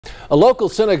A local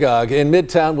synagogue in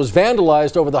Midtown was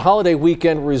vandalized over the holiday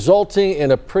weekend, resulting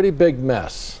in a pretty big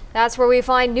mess. That's where we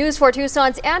find News 4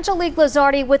 Tucson's Angelique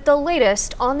Lizardi with the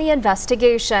latest on the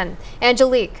investigation.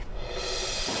 Angelique.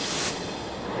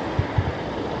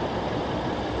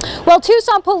 Well,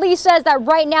 Tucson police says that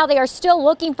right now they are still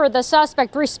looking for the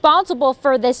suspect responsible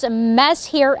for this mess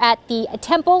here at the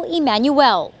Temple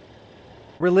Emmanuel.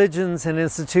 Religions and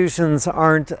institutions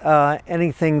aren't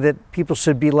anything that people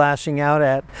should be lashing out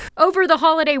at. Over the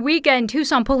holiday weekend,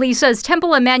 Tucson police says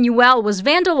Temple Emmanuel was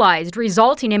vandalized,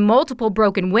 resulting in multiple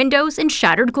broken windows and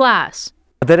shattered glass.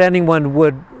 That anyone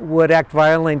would act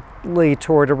violently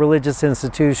toward a religious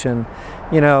institution,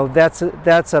 you know,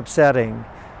 that's upsetting.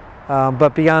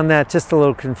 But beyond that, just a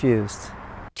little confused.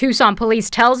 Tucson police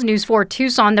tells News 4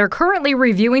 Tucson they're currently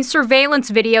reviewing surveillance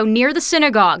video near the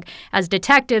synagogue as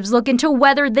detectives look into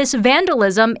whether this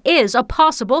vandalism is a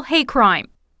possible hate crime.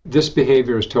 This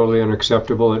behavior is totally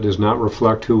unacceptable. It does not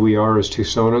reflect who we are as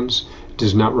Tucsonans. It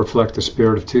does not reflect the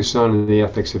spirit of Tucson and the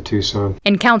ethics of Tucson.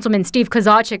 And Councilman Steve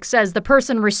Kozachik says the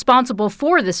person responsible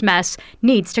for this mess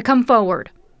needs to come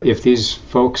forward. If these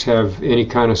folks have any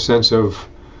kind of sense of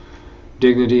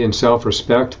dignity and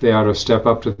self-respect, they ought to step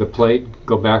up to the plate,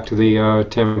 go back to the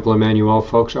Temple Emmanuel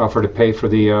folks, offer to pay for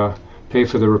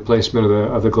the replacement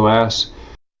of the glass.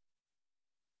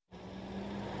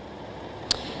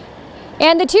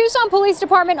 And the Tucson Police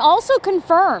Department also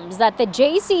confirms that the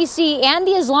JCC and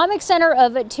the Islamic Center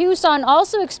of Tucson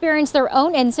also experienced their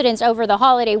own incidents over the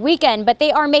holiday weekend, but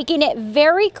they are making it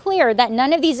very clear that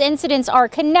none of these incidents are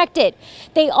connected.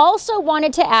 They also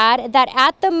wanted to add that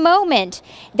at the moment,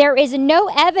 there is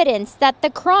no evidence that the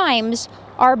crimes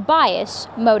are bias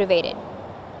motivated.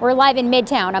 We're live in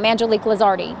Midtown. I'm Angelique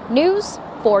Lizardi, News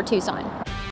 4 Tucson.